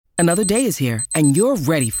Another day is here, and you're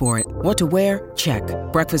ready for it. What to wear? Check.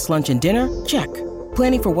 Breakfast, lunch, and dinner? Check.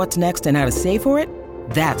 Planning for what's next and how to save for it?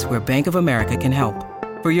 That's where Bank of America can help.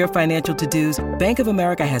 For your financial to-dos, Bank of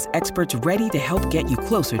America has experts ready to help get you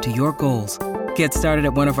closer to your goals. Get started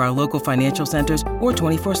at one of our local financial centers or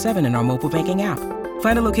 24/7 in our mobile banking app.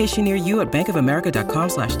 Find a location near you at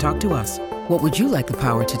bankofamerica.com/talktous. What would you like the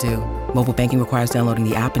power to do? Mobile banking requires downloading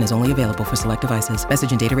the app and is only available for select devices.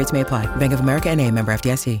 Message and data rates may apply. Bank of America N.A., member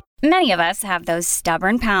FDIC. Many of us have those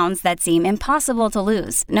stubborn pounds that seem impossible to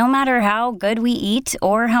lose, no matter how good we eat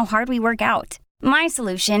or how hard we work out. My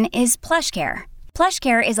solution is PlushCare.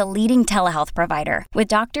 PlushCare is a leading telehealth provider with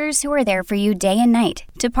doctors who are there for you day and night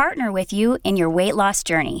to partner with you in your weight loss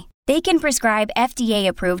journey. They can prescribe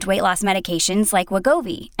FDA-approved weight loss medications like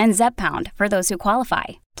Wegovy and Zepbound for those who qualify.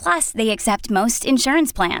 Plus, they accept most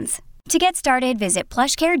insurance plans. To get started, visit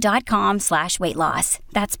plushcare.com/weightloss.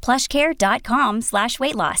 That's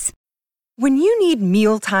plushcare.com/weightloss. When you need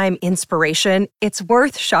mealtime inspiration, it's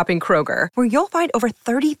worth shopping Kroger, where you'll find over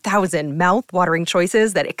 30,000 mouth-watering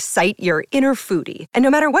choices that excite your inner foodie. And no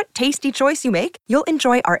matter what tasty choice you make, you'll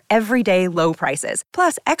enjoy our everyday low prices,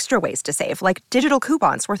 plus extra ways to save, like digital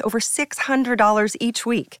coupons worth over $600 each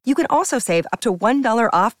week. You can also save up to $1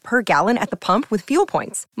 off per gallon at the pump with fuel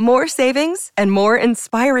points. More savings and more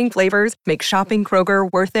inspiring flavors make shopping Kroger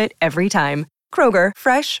worth it every time. Kroger,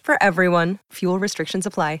 fresh for everyone. Fuel restrictions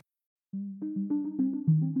apply.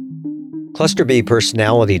 Cluster B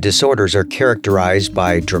personality disorders are characterized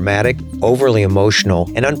by dramatic, overly emotional,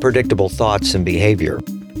 and unpredictable thoughts and behavior.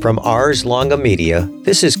 From Ars Longa Media,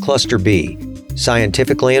 this is Cluster B,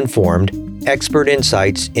 scientifically informed, expert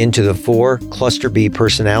insights into the 4 Cluster B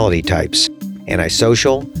personality types: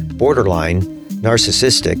 antisocial, borderline,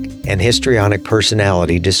 narcissistic, and histrionic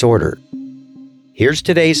personality disorder. Here's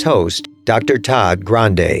today's host, Dr. Todd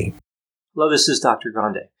Grande. Hello, this is Dr.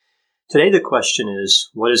 Grande. Today the question is,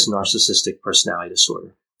 what is narcissistic personality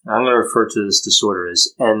disorder? I'm going to refer to this disorder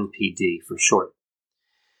as NPD for short.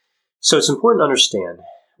 So it's important to understand,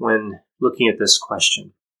 when looking at this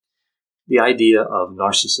question, the idea of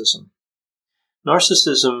narcissism.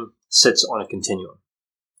 Narcissism sits on a continuum.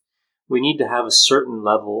 We need to have a certain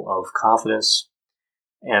level of confidence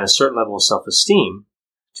and a certain level of self-esteem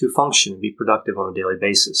to function and be productive on a daily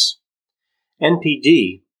basis.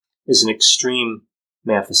 NPD is an extreme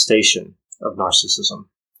manifestation of narcissism.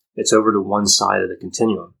 It's over to one side of the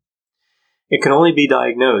continuum. It can only be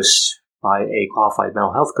diagnosed by a qualified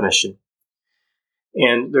mental health clinician.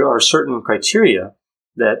 And there are certain criteria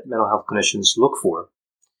that mental health clinicians look for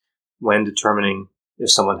when determining if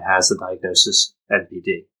someone has the diagnosis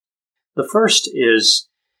NPD. The first is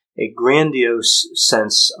a grandiose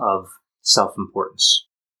sense of self-importance.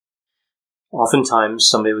 Oftentimes,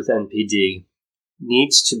 somebody with NPD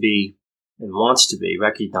needs to be and wants to be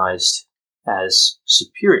recognized as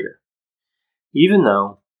superior, even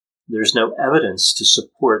though there's no evidence to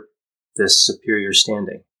support this superior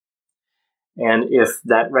standing. And if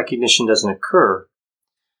that recognition doesn't occur,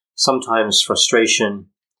 sometimes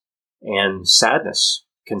frustration and sadness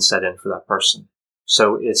can set in for that person.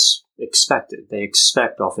 So it's expected. They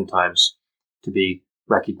expect oftentimes to be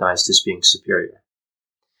recognized as being superior.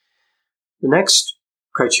 The next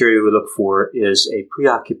criteria we look for is a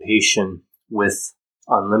preoccupation with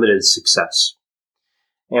unlimited success.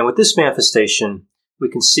 And with this manifestation, we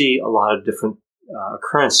can see a lot of different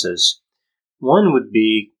occurrences. One would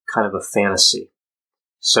be kind of a fantasy.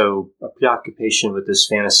 So a preoccupation with this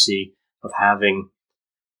fantasy of having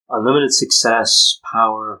unlimited success,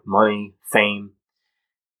 power, money, fame,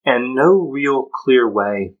 and no real clear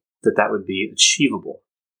way that that would be achievable.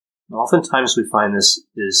 And oftentimes we find this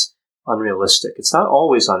is unrealistic. It's not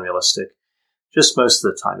always unrealistic, just most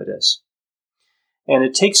of the time it is. And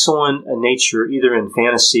it takes on a nature, either in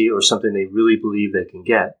fantasy or something they really believe they can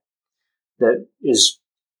get, that is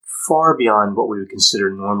far beyond what we would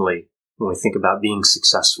consider normally when we think about being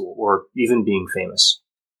successful or even being famous.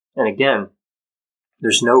 And again,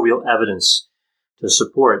 there's no real evidence to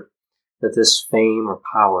support that this fame or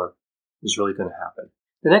power is really going to happen.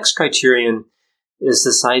 The next criterion is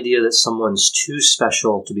this idea that someone's too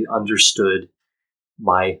special to be understood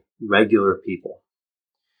by regular people.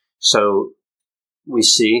 So we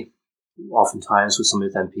see oftentimes with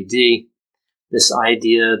somebody with NPD, this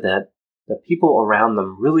idea that the people around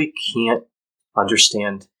them really can't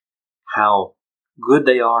understand how good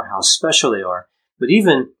they are, how special they are, but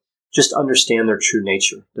even just understand their true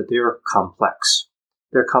nature, that they're complex.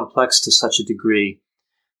 They're complex to such a degree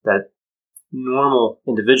that normal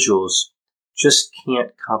individuals just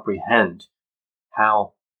can't comprehend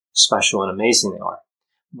how special and amazing they are.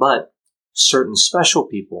 But certain special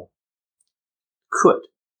people could.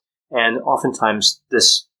 And oftentimes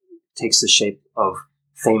this takes the shape of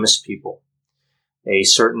famous people, a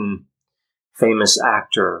certain famous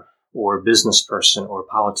actor or business person or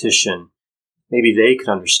politician. Maybe they could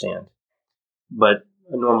understand, but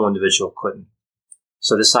a normal individual couldn't.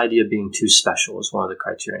 So this idea of being too special is one of the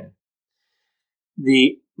criterion.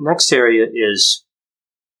 The next area is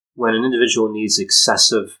when an individual needs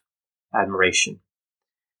excessive admiration.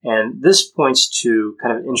 And this points to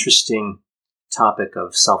kind of an interesting topic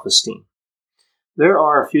of self-esteem. There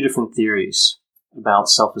are a few different theories about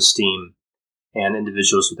self-esteem and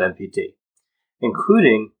individuals with NPD,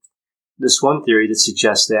 including this one theory that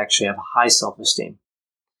suggests they actually have high self-esteem.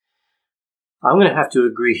 I'm going to have to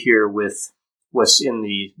agree here with what's in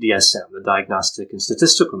the DSM, the Diagnostic and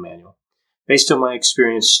Statistical Manual. Based on my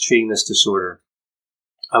experience treating this disorder,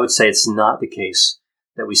 I would say it's not the case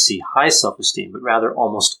that we see high self-esteem, but rather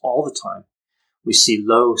almost all the time we see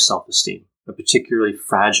low self-esteem, a particularly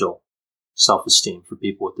fragile self-esteem for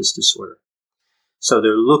people with this disorder. So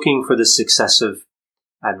they're looking for this excessive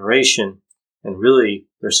admiration, and really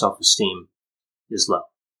their self-esteem is low.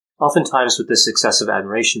 Oftentimes with this excessive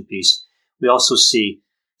admiration piece, we also see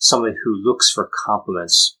somebody who looks for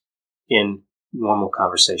compliments in normal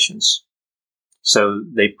conversations. So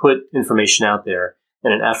they put information out there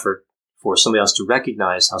in an effort for somebody else to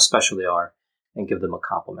recognize how special they are and give them a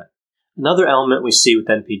compliment. Another element we see with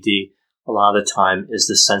NPD a lot of the time is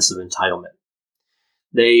the sense of entitlement.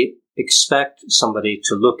 They expect somebody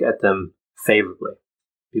to look at them favorably,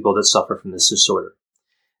 people that suffer from this disorder.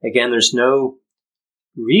 Again, there's no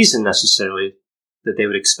reason necessarily that they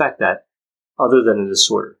would expect that other than the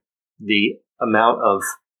disorder. The amount of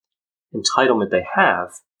entitlement they have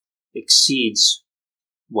exceeds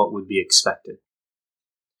what would be expected.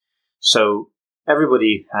 So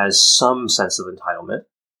everybody has some sense of entitlement.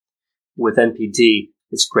 With NPD,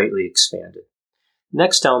 it's greatly expanded.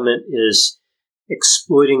 Next element is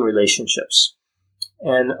exploiting relationships.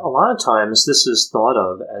 And a lot of times this is thought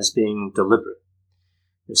of as being deliberate.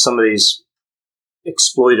 If somebody's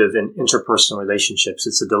exploitive in interpersonal relationships,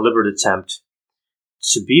 it's a deliberate attempt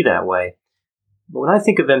to be that way. But when I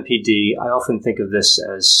think of NPD, I often think of this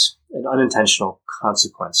as an unintentional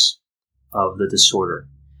consequence of the disorder,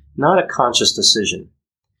 not a conscious decision.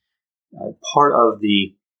 Part of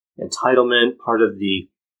the entitlement, part of the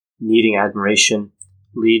needing admiration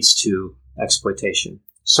leads to exploitation.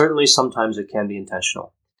 Certainly, sometimes it can be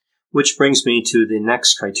intentional. Which brings me to the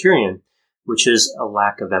next criterion, which is a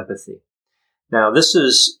lack of empathy. Now, this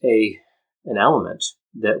is an element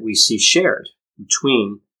that we see shared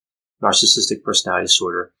between narcissistic personality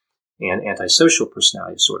disorder and antisocial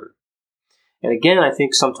personality disorder. And again, I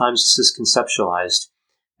think sometimes this is conceptualized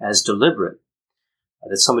as deliberate,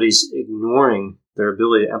 that somebody's ignoring their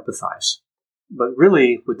ability to empathize. But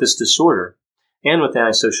really, with this disorder, and with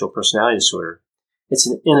antisocial personality disorder, it's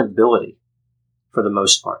an inability, for the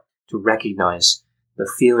most part, to recognize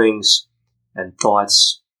the feelings and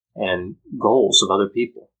thoughts and goals of other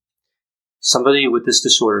people. Somebody with this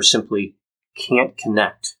disorder simply can't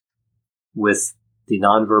connect with the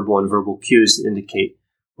nonverbal and verbal cues that indicate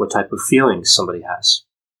what type of feelings somebody has.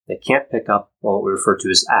 They can't pick up on what we refer to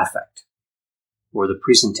as affect, or the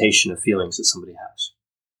presentation of feelings that somebody has.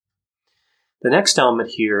 The next element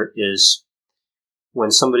here is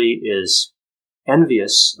when somebody is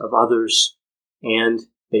envious of others and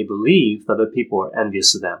they believe that other people are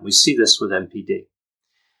envious of them. We see this with NPD.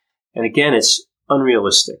 And again, it's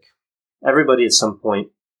unrealistic. Everybody at some point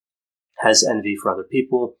has envy for other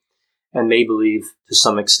people and may believe to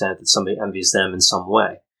some extent that somebody envies them in some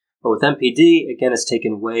way. But with NPD, again, it's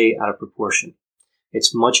taken way out of proportion.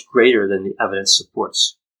 It's much greater than the evidence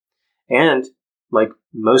supports. And like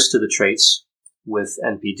most of the traits with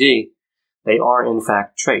NPD, they are in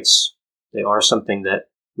fact traits. They are something that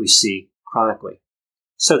we see chronically.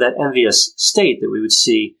 So that envious state that we would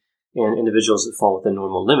see in individuals that fall within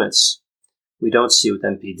normal limits, we don't see with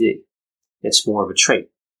NPD. It's more of a trait.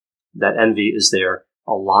 That envy is there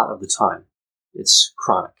a lot of the time. It's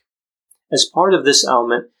chronic. As part of this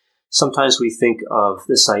element, sometimes we think of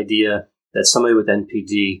this idea that somebody with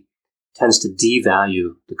NPD tends to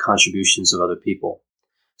devalue the contributions of other people.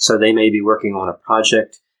 So they may be working on a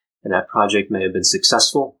project, and that project may have been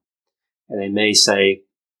successful, and they may say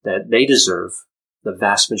that they deserve the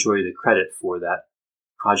vast majority of the credit for that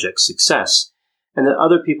project's success, and that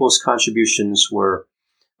other people's contributions were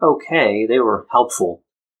okay, they were helpful,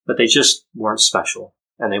 but they just weren't special,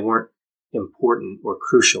 and they weren't important or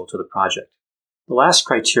crucial to the project. The last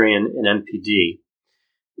criterion in NPD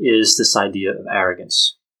is this idea of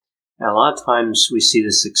arrogance. And a lot of times we see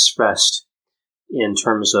this expressed in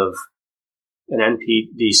terms of an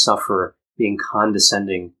NPD sufferer being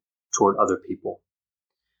condescending toward other people.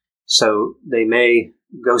 So they may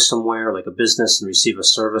go somewhere like a business and receive a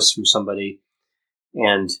service from somebody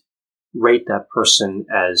and rate that person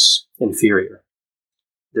as inferior,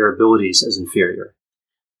 their abilities as inferior,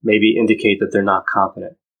 maybe indicate that they're not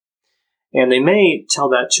competent. And they may tell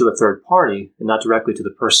that to a third party and not directly to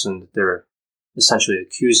the person that they're essentially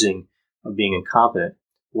accusing of being incompetent,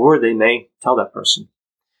 or they may tell that person.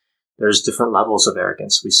 There's different levels of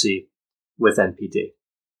arrogance we see with NPD.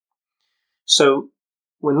 So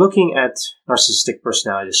when looking at narcissistic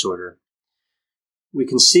personality disorder, we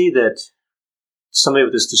can see that somebody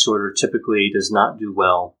with this disorder typically does not do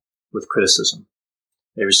well with criticism.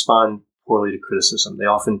 They respond poorly to criticism. They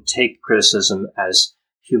often take criticism as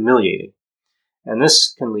humiliating, and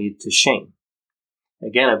this can lead to shame.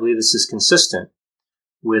 Again, I believe this is consistent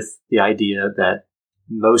with the idea that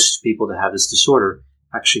most people that have this disorder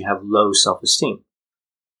actually have low self-esteem.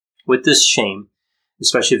 With this shame,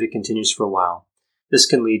 especially if it continues for a while, this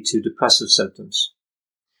can lead to depressive symptoms.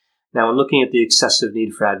 Now, when looking at the excessive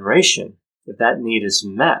need for admiration, if that need is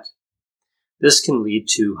met, this can lead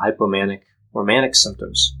to hypomanic or manic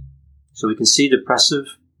symptoms. So we can see depressive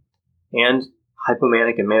and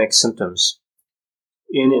hypomanic and manic symptoms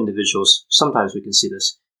in individuals. Sometimes we can see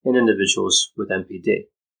this in individuals with NPD.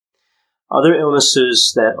 Other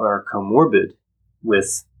illnesses that are comorbid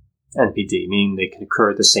with NPD, meaning they can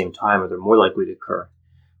occur at the same time or they're more likely to occur,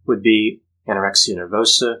 would be anorexia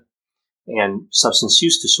nervosa and substance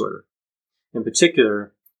use disorder. In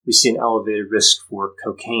particular, we see an elevated risk for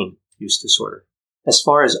cocaine use disorder. As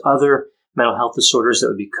far as other mental health disorders that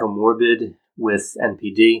would be comorbid with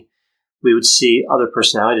NPD, we would see other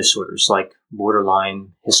personality disorders like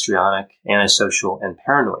borderline, histrionic, antisocial, and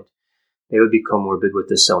paranoid. They would be comorbid with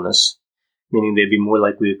this illness, meaning they'd be more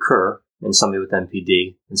likely to occur in somebody with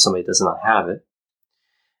NPD than somebody that does not have it.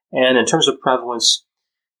 And in terms of prevalence,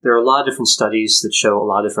 there are a lot of different studies that show a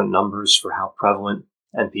lot of different numbers for how prevalent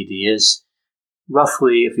NPD is.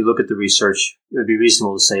 Roughly, if you look at the research, it would be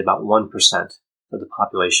reasonable to say about 1% of the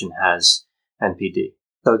population has NPD.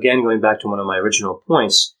 So again, going back to one of my original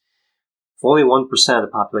points, if only 1% of the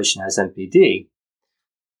population has NPD,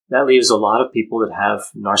 that leaves a lot of people that have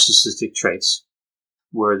narcissistic traits,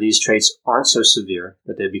 where these traits aren't so severe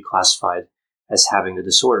that they'd be classified as having the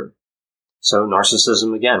disorder. So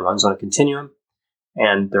narcissism, again, runs on a continuum,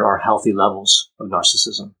 and there are healthy levels of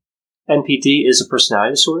narcissism. NPD is a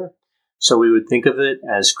personality disorder, so we would think of it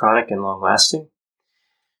as chronic and long-lasting.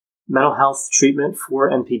 Mental health treatment for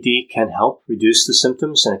NPD can help reduce the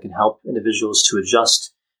symptoms, and it can help individuals to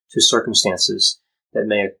adjust to circumstances that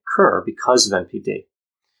may occur because of NPD.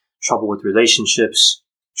 Trouble with relationships,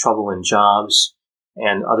 trouble in jobs,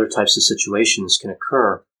 and other types of situations can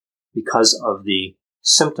occur because of the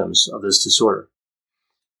symptoms of this disorder.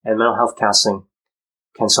 And mental health counseling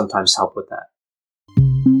can sometimes help with that.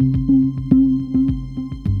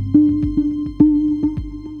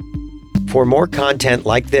 For more content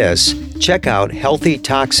like this, check out Healthy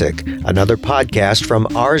Toxic, another podcast from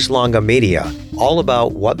Ars Longa Media, all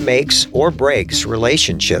about what makes or breaks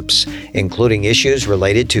relationships, including issues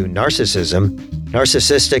related to narcissism,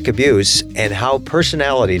 narcissistic abuse, and how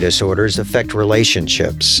personality disorders affect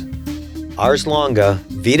relationships. Ars Longa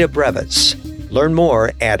Vita Brevis. Learn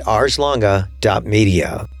more at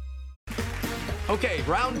arslonga.media. Okay,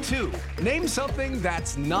 round two. Name something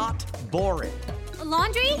that's not boring. A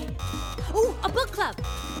laundry? Ooh, a book club.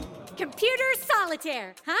 Computer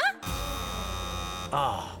solitaire, huh?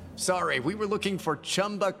 Ah, sorry, we were looking for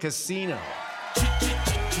Chumba Casino.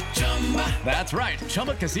 That's right,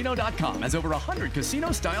 ChumbaCasino.com has over 100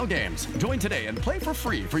 casino-style games. Join today and play for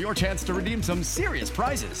free for your chance to redeem some serious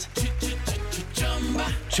prizes.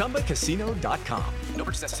 ChumbaCasino.com. No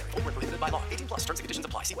purchase necessary. Void where prohibited by law. 18+ terms and conditions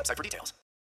apply. See website for details.